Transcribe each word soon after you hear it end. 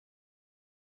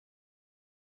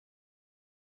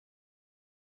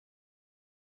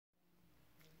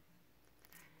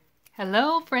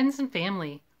Hello, friends and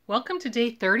family. Welcome to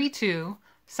day 32,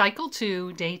 cycle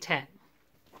 2, day 10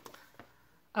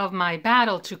 of my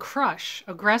battle to crush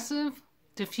aggressive,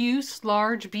 diffuse,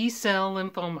 large B-cell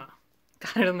lymphoma.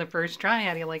 Got it on the first try.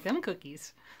 How do you like them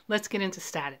cookies? Let's get into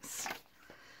status.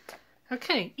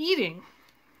 Okay, eating.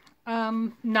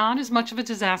 Not as much of a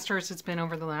disaster as it's been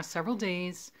over the last several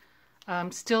days.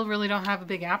 Still really don't have a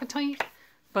big appetite,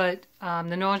 but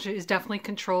the nausea is definitely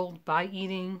controlled by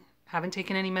eating. Haven't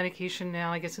taken any medication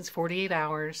now. I guess it's 48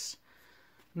 hours.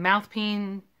 Mouth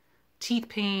pain, teeth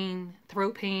pain,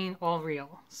 throat pain, all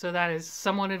real. So that is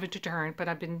somewhat of a deterrent, but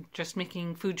I've been just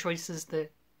making food choices that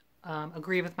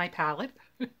agree with my palate.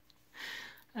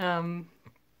 My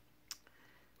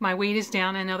weight is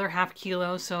down another ½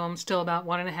 kilo, so I'm still about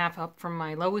 1.5 up from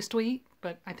my lowest weight,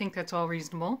 but I think that's all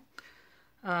reasonable.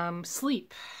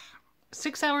 Sleep.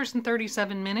 6 hours and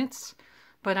 37 minutes.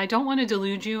 But I don't want to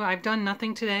delude you. I've done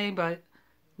nothing today but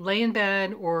lay in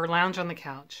bed or lounge on the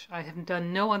couch. I have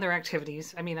done no other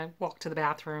activities. I mean, I walk to the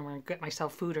bathroom or get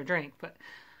myself food or drink, but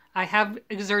I have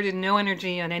exerted no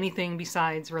energy on anything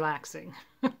besides relaxing.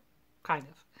 Kind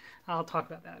of. I'll talk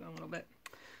about that in a little bit.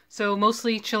 So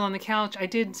mostly chill on the couch. I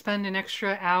did spend an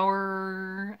extra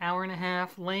hour and a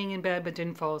half laying in bed, but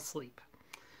didn't fall asleep.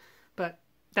 But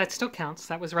that still counts.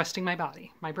 That was resting my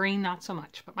body. My brain, not so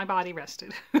much, but my body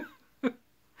rested.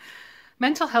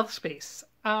 Mental health space.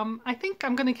 I think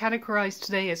I'm going to categorize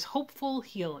today as hopeful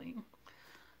healing.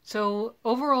 So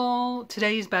overall,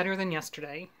 today is better than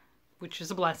yesterday, which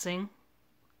is a blessing.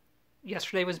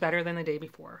 Yesterday was better than the day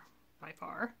before, by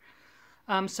far.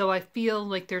 So I feel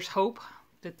like there's hope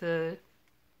that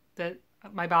that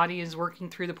my body is working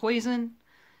through the poison,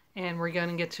 and we're going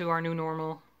to get to our new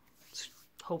normal,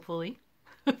 hopefully,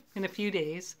 in a few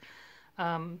days.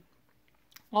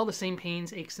 All the same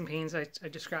pains, aches and pains I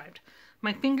described.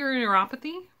 My finger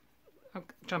neuropathy,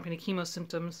 jumping to chemo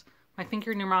symptoms, my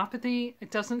finger neuropathy,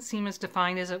 it doesn't seem as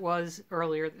defined as it was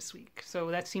earlier this week. So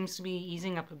that seems to be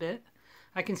easing up a bit.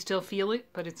 I can still feel it,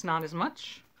 but it's not as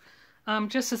much.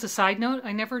 Just as a side note,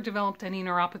 I never developed any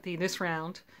neuropathy this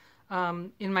round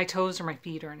in my toes or my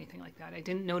feet or anything like that. I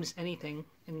didn't notice anything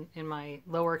in my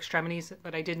lower extremities,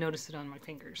 but I did notice it on my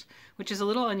fingers, which is a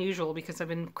little unusual because I've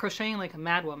been crocheting like a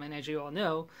madwoman, as you all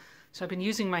know. So I've been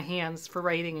using my hands for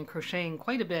writing and crocheting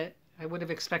quite a bit. I would have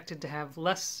expected to have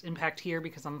less impact here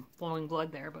because I'm flowing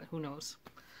blood there, but who knows.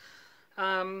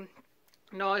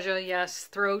 Nausea, yes.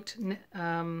 Throat,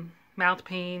 mouth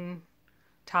pain,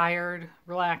 tired,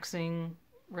 relaxing.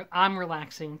 I'm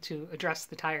relaxing to address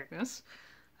the tiredness.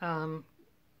 Not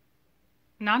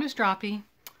as droppy.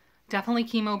 Definitely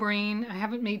chemo brain. I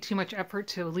haven't made too much effort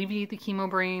to alleviate the chemo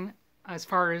brain as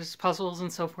far as puzzles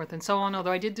and so forth and so on,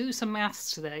 although I did do some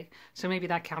maths today, so maybe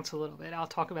that counts a little bit. I'll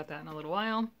talk about that in a little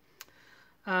while.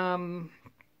 What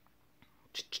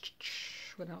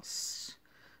else?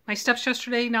 My steps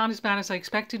yesterday, not as bad as I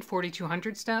expected,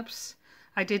 4,200 steps.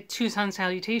 I did 2 sun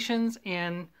salutations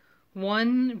and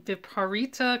 1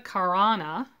 Viparita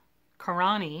Karani.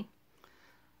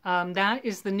 That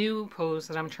is the new pose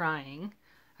that I'm trying.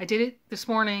 I did it this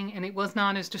morning and it was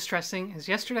not as distressing as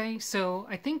yesterday. So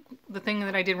I think the thing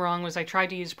that I did wrong was I tried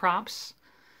to use props,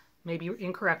 maybe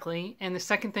incorrectly. And the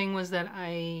second thing was that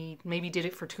I maybe did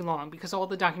it for too long because all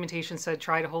the documentation said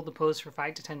try to hold the pose for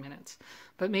 5 to 10 minutes.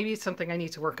 But maybe it's something I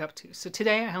need to work up to. So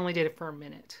today I only did it for a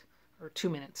minute or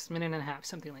 2 minutes, minute and a half,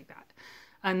 something like that.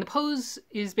 And the pose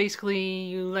is basically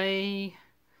you lay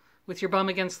with your bum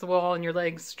against the wall and your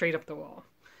legs straight up the wall.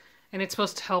 And it's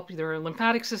supposed to help your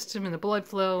lymphatic system and the blood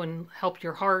flow and help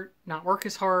your heart not work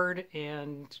as hard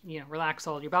and, relax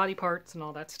all your body parts and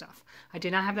all that stuff. I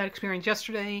did not have that experience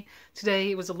yesterday.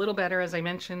 Today it was a little better, as I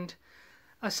mentioned.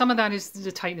 Some of that is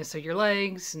the tightness of your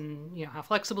legs and, how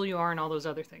flexible you are and all those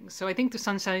other things. So I think the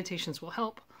sun salutations will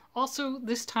help. Also,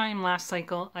 this time last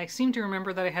cycle, I seem to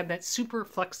remember that I had that super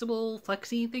flexible,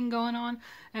 flexy thing going on.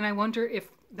 And I wonder if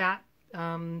that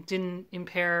didn't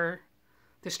impair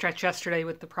the stretch yesterday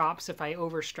with the props if I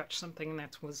overstretched something, and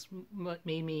that was what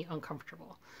made me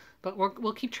uncomfortable. But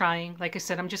we'll keep trying. Like I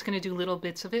said, I'm just going to do little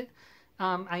bits of it.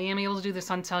 I am able to do the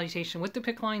sun salutation with the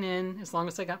PICC line in, as long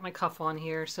as I got my cuff on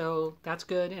here, so that's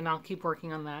good, and I'll keep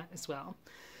working on that as well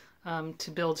to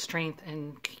build strength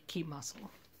and keep muscle.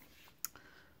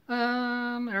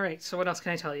 All right, so what else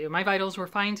can I tell you? My vitals were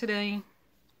fine today,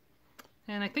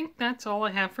 and I think that's all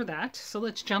I have for that. So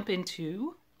let's jump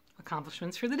into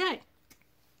accomplishments for the day.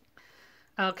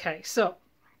 Okay, so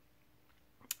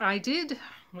I did,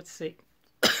 let's see,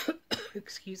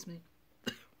 excuse me,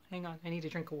 hang on, I need a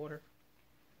drink of water.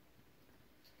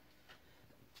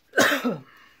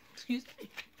 Excuse me.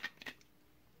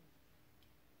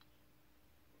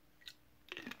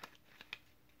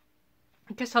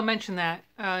 I guess I'll mention that.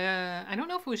 I don't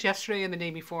know if it was yesterday or the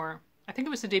day before. I think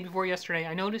it was the day before yesterday.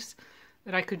 I noticed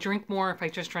that I could drink more if I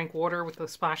just drank water with a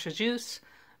splash of juice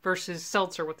versus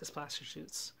seltzer with a splash of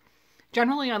juice.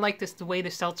 Generally, I like the way the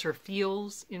seltzer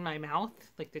feels in my mouth,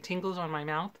 like the tingles on my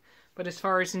mouth. But as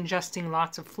far as ingesting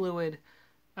lots of fluid,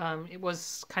 it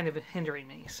was kind of hindering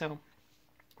me. So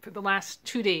for the last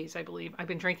 2 days, I believe, I've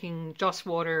been drinking just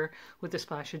water with a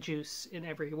splash of juice in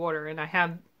every water, and I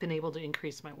have been able to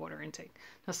increase my water intake.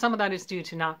 Now, some of that is due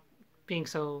to not being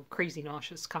so crazy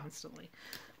nauseous constantly,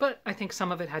 but I think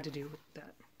some of it had to do with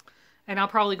that. And I'll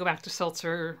probably go back to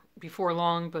seltzer before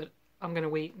long, but I'm going to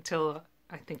wait until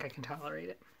I think I can tolerate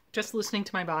it. Just listening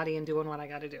to my body and doing what I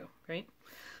got to do, right?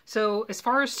 So as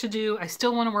far as to do, I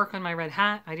still want to work on my red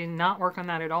hat. I did not work on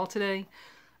that at all today.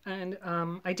 And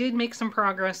I did make some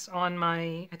progress on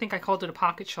my, I think I called it a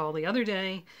pocket shawl the other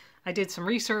day. I did some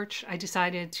research. I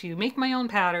decided to make my own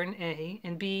pattern, A,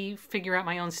 and B, figure out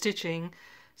my own stitching.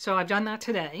 So I've done that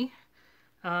today.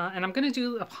 And I'm going to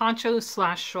do a poncho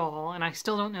 / shawl, and I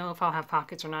still don't know if I'll have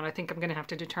pockets or not. I think I'm going to have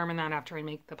to determine that after I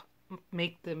make the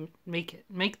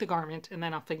garment, and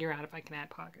then I'll figure out if I can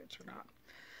add pockets or not.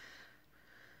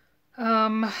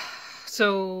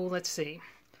 So let's see.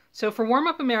 So for Warm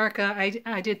Up America,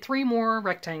 I did 3 more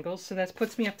rectangles, so that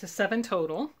puts me up to 7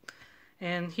 total.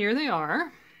 And here they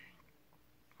are.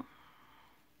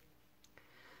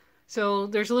 So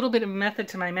there's a little bit of method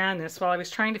to my madness. While I was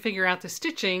trying to figure out the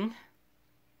stitching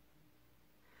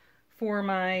for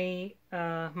my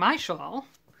my shawl,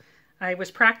 I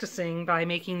was practicing by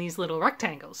making these little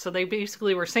rectangles. So they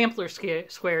basically were sampler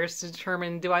squares to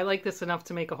determine, do I like this enough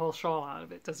to make a whole shawl out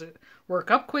of it? Does it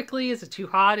work up quickly? Is it too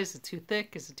hot? Is it too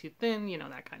thick? Is it too thin? You know,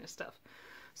 that kind of stuff.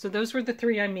 So those were the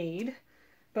 3 I made.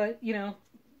 But, you know,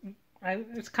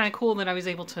 it's kind of cool that I was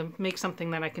able to make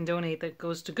something that I can donate that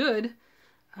goes to good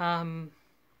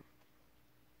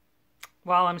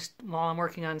while I'm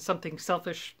working on something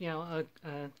selfish, you know,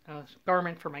 a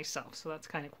garment for myself. So that's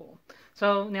kind of cool.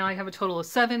 So now I have a total of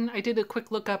 7. I did a quick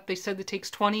lookup. They said it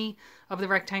takes 20 of the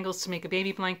rectangles to make a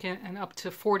baby blanket and up to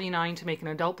 49 to make an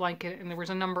adult blanket. And there was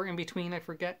a number in between, I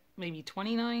forget, maybe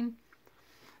 29.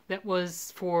 That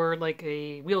was for like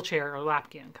a wheelchair or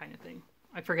lapgan kind of thing.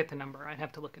 I forget the number. I'd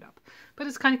have to look it up. But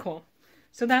it's kind of cool.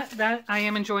 So that I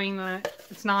am enjoying that.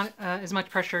 It's not as much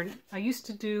pressure. I used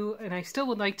to do, and I still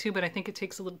would like to, but I think it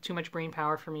takes a little too much brain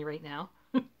power for me right now,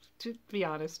 to be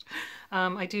honest.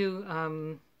 I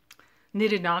do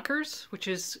knitted knockers,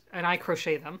 and I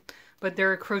crochet them, but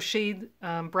they're crocheted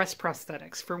breast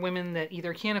prosthetics for women that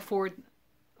either can't afford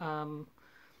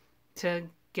to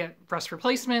get breast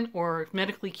replacement or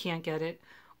medically can't get it,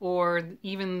 or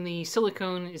even the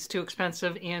silicone is too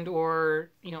expensive and or,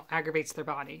 you know, aggravates their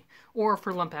body, or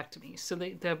for lumpectomies. So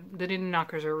the knitted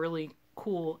knockers are a really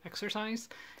cool exercise,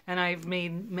 and I've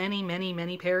made many, many,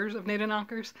 many pairs of knitted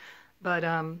knockers, but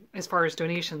as far as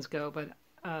donations go, but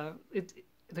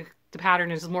the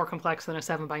pattern is more complex than a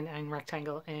 7x9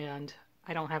 rectangle, and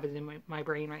I don't have it in my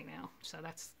brain right now, so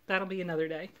that'll be another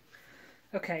day.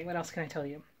 Okay, what else can I tell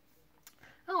you?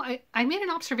 Oh, I made an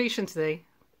observation today.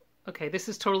 Okay, this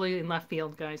is totally in left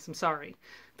field, guys. I'm sorry.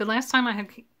 The last time I had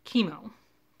chemo,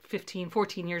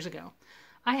 14 years ago,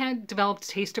 I had developed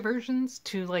taste aversions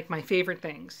to, like, my favorite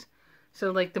things. So,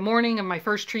 like, the morning of my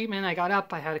first treatment, I got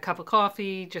up, I had a cup of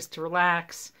coffee just to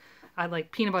relax. I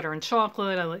like peanut butter and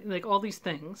chocolate. I like all these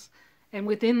things. And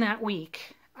within that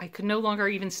week, I could no longer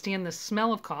even stand the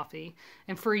smell of coffee.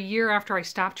 And for a year after I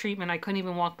stopped treatment, I couldn't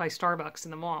even walk by Starbucks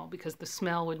in the mall because the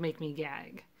smell would make me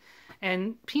gag.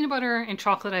 And peanut butter and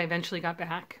chocolate I eventually got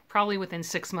back, probably within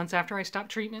 6 months after I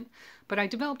stopped treatment. But I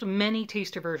developed many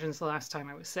taste aversions the last time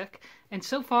I was sick. And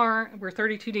so far, we're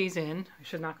 32 days in. I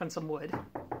should knock on some wood.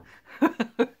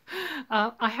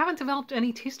 I haven't developed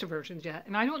any taste aversions yet.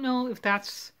 And I don't know if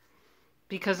that's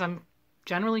because I'm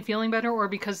generally feeling better or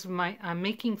because I'm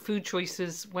making food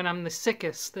choices when I'm the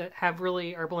sickest that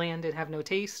are bland and have no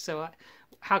taste. So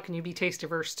how can you be taste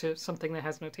averse to something that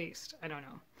has no taste? I don't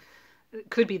know. It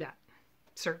could be that.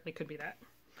 Certainly could be that.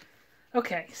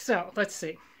 Okay, so let's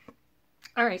see.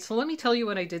 All right, so let me tell you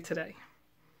what I did today.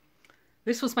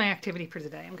 This was my activity for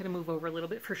today. I'm going to move over a little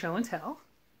bit for show and tell.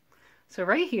 So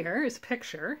right here is a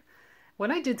picture. What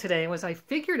I did today was I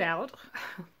figured out,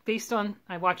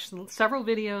 I watched several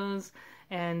videos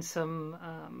and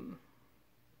some,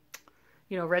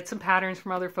 read some patterns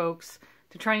from other folks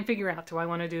to try and figure out, do I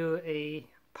want to do a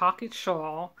pocket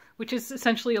shawl, which is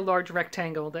essentially a large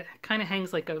rectangle that kind of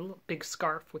hangs like a big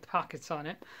scarf with pockets on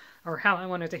it, or how I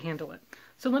wanted to handle it.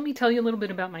 So let me tell you a little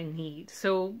bit about my need.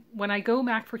 So when I go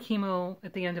back for chemo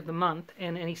at the end of the month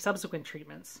and any subsequent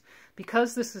treatments,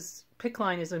 because PICC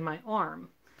line is in my arm,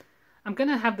 I'm going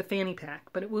to have the fanny pack,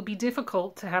 but it will be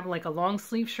difficult to have like a long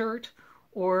sleeve shirt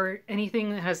or anything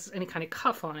that has any kind of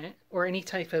cuff on it or any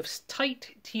type of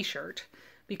tight t-shirt,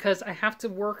 because I have to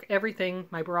work everything,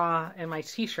 my bra and my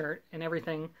t-shirt and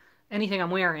everything, anything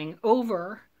I'm wearing,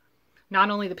 over not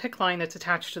only the PICC line that's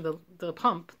attached to the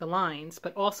pump, the lines,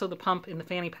 but also the pump in the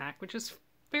fanny pack, which is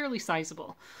fairly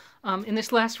sizable. In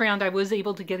this last round, I was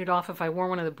able to get it off if I wore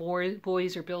one of the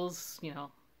boys or Bill's, you know,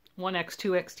 1X,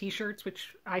 2X t-shirts,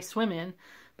 which I swim in,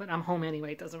 but I'm home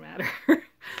anyway, it doesn't matter.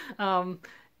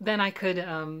 Then I could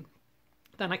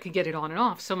get it on and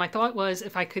off. So my thought was,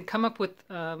 if I could come up with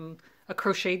a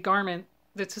crocheted garment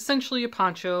that's essentially a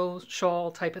poncho,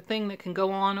 shawl type of thing that can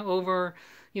go on over,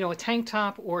 you know, a tank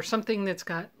top, or something that's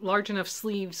got large enough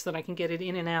sleeves that I can get it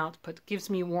in and out, but gives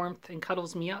me warmth and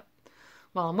cuddles me up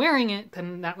while I'm wearing it,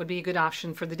 then that would be a good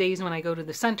option for the days when I go to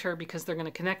the center, because they're going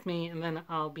to connect me and then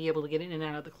I'll be able to get in and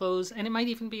out of the clothes. And it might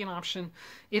even be an option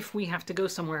if we have to go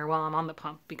somewhere while I'm on the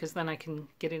pump, because then I can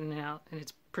get in and out and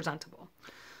it's presentable.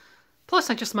 Plus,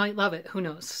 I just might love it. Who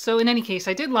knows? So in any case,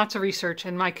 I did lots of research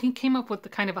and I came up with the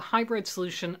kind of a hybrid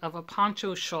solution of a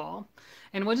poncho shawl.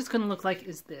 And what it's going to look like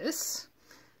is this.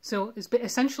 So it's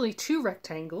essentially two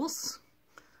rectangles.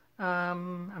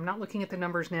 I'm not looking at the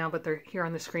numbers now, but they're here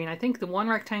on the screen. I think the one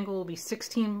rectangle will be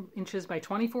 16 inches by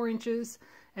 24 inches,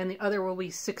 and the other will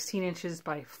be 16 inches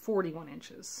by 41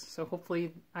 inches. So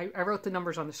hopefully, I wrote the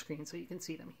numbers on the screen so you can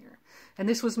see them here. And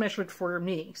this was measured for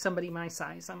me, somebody my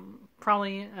size. I'm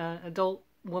probably an adult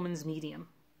woman's medium,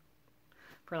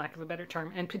 for lack of a better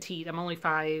term, and petite. I'm only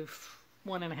 5'1.5",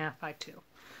 5'2".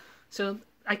 So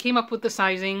I came up with the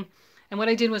sizing. And what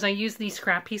I did was I used these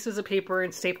scrap pieces of paper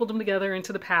and stapled them together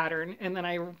into the pattern, and then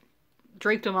I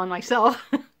draped them on myself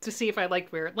to see if I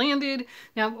liked where it landed.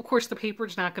 Now, of course, the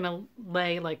paper's not going to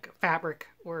lay like fabric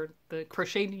or the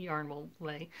crocheted yarn will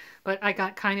lay, but I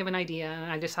got kind of an idea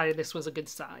and I decided this was a good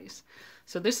size.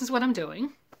 So this is what I'm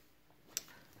doing.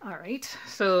 All right,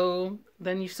 so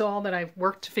then you saw that I've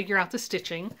worked to figure out the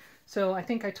stitching. So I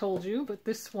think I told you, but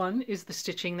this one is the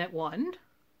stitching that won.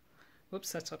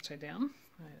 Whoops, that's upside down.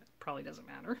 It probably doesn't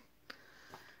matter.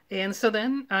 And so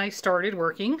then I started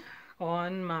working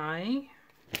on my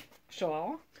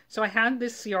shawl. So I had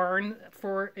this yarn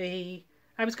for I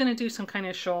was going to do some kind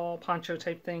of shawl poncho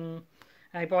type thing.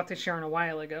 I bought this yarn a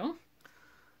while ago.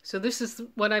 So this is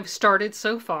what I've started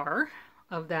so far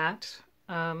of that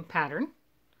pattern.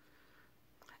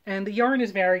 And the yarn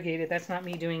is variegated. That's not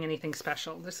me doing anything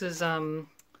special. This is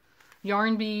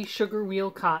Yarn Bee Sugar Wheel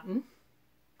Cotton.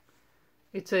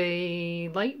 It's a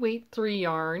lightweight 3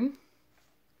 yarn,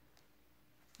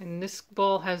 and this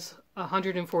ball has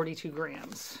 142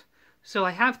 grams. So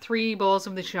I have 3 balls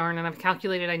of this yarn, and I've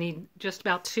calculated I need just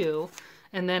about 2,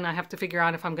 and then I have to figure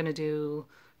out if I'm going to do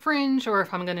fringe or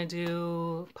if I'm going to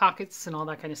do pockets and all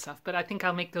that kind of stuff. But I think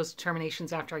I'll make those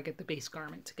determinations after I get the base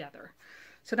garment together.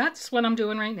 So that's what I'm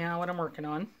doing right now, what I'm working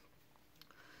on.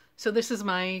 So this is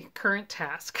my current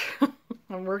task.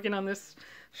 I'm working on this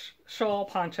shawl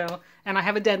poncho, and I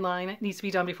have a deadline. It needs to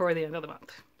be done before the end of the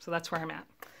month. So that's where I'm at.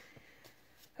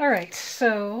 All right,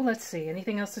 so let's see.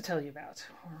 Anything else to tell you about?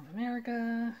 Horn of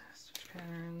America, stitch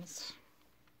patterns.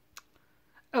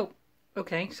 Oh,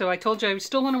 okay. So I told you I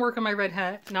still want to work on my red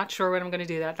hat. Not sure when I'm going to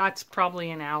do that. That's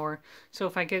probably an hour. So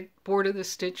if I get bored of the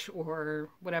stitch or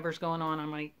whatever's going on, I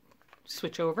might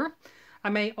switch over. I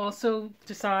may also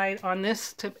decide on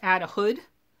this to add a hood.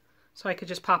 So I could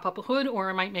just pop up a hood, or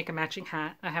I might make a matching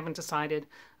hat. I haven't decided.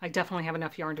 I definitely have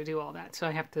enough yarn to do all that, so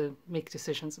I have to make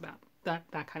decisions about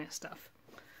that kind of stuff.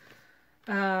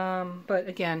 But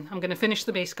again, I'm going to finish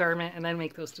the base garment and then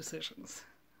make those decisions.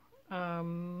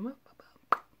 I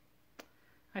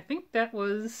think that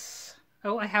was...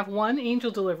 Oh, I have one angel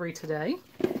delivery today.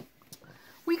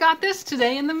 We got this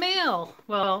today in the mail.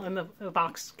 Well, and the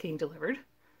box came delivered.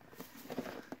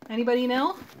 Anybody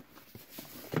know?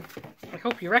 I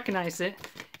hope you recognize it.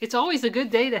 It's always a good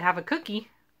day to have a cookie.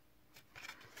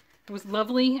 It was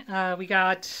lovely. We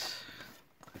got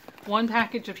 1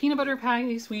 package of peanut butter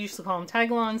patties. We used to call them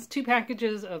tagalongs. 2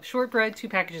 packages of shortbread. 2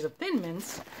 packages of Thin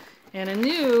Mints. And a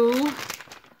new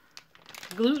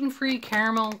gluten-free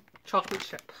caramel chocolate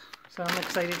chip. So I'm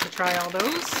excited to try all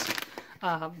those.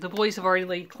 The boys have already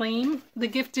laid claim. The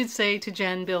gift did say to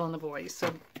Jen, Bill, and the boys.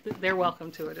 So they're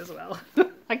welcome to it as well.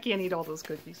 I can't eat all those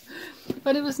cookies.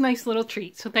 But it was a nice little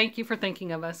treat. So thank you for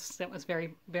thinking of us. That was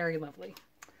very, very lovely.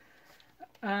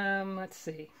 Let's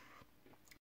see.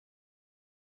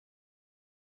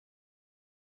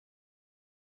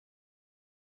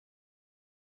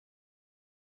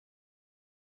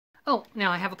 Oh, now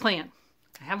I have a plan.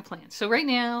 I have a plan. So right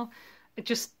now, it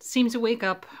just seems to wake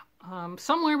up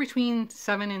somewhere between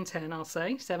 7 and 10, I'll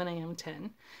say, 7 a.m.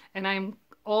 10. And I'm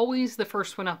always the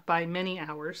first one up by many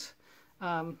hours.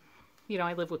 You know,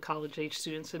 I live with college-age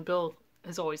students, and Bill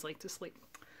has always liked to sleep.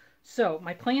 So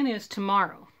my plan is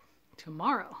tomorrow,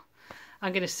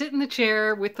 I'm going to sit in the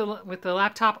chair with the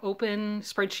laptop open,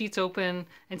 spreadsheets open,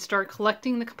 and start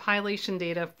collecting the compilation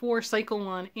data for cycle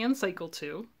 1 and cycle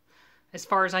 2, as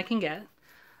far as I can get.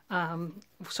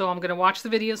 So I'm going to watch the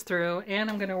videos through, and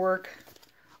I'm going to work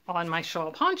on my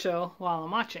shawl poncho while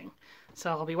I'm watching.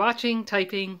 So I'll be watching,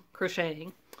 typing,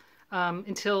 crocheting,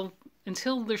 until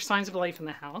there's signs of life in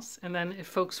the house. And then if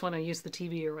folks want to use the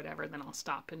TV or whatever, then I'll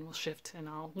stop and we'll shift and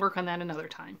I'll work on that another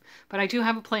time. But I do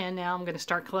have a plan now. I'm going to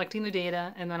start collecting the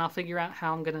data, and then I'll figure out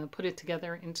how I'm going to put it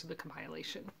together into the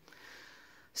compilation.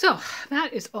 So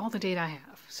that is all the data I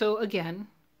have. So again,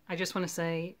 I just want to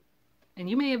say, and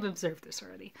you may have observed this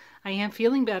already, I am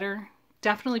feeling better,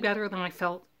 definitely better than I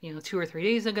felt, 2 or 3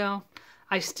 days ago.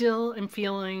 I still am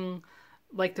feeling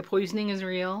like the poisoning is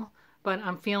real, but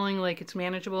I'm feeling like it's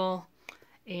manageable.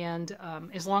 And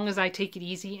as long as I take it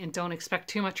easy and don't expect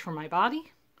too much from my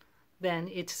body, then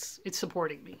it's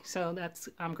supporting me. So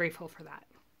I'm grateful for that.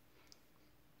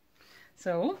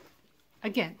 So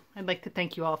again, I'd like to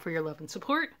thank you all for your love and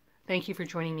support. Thank you for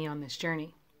joining me on this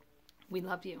journey. We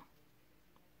love you.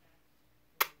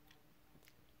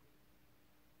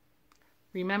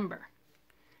 Remember,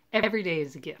 every day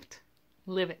is a gift.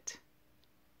 Live it.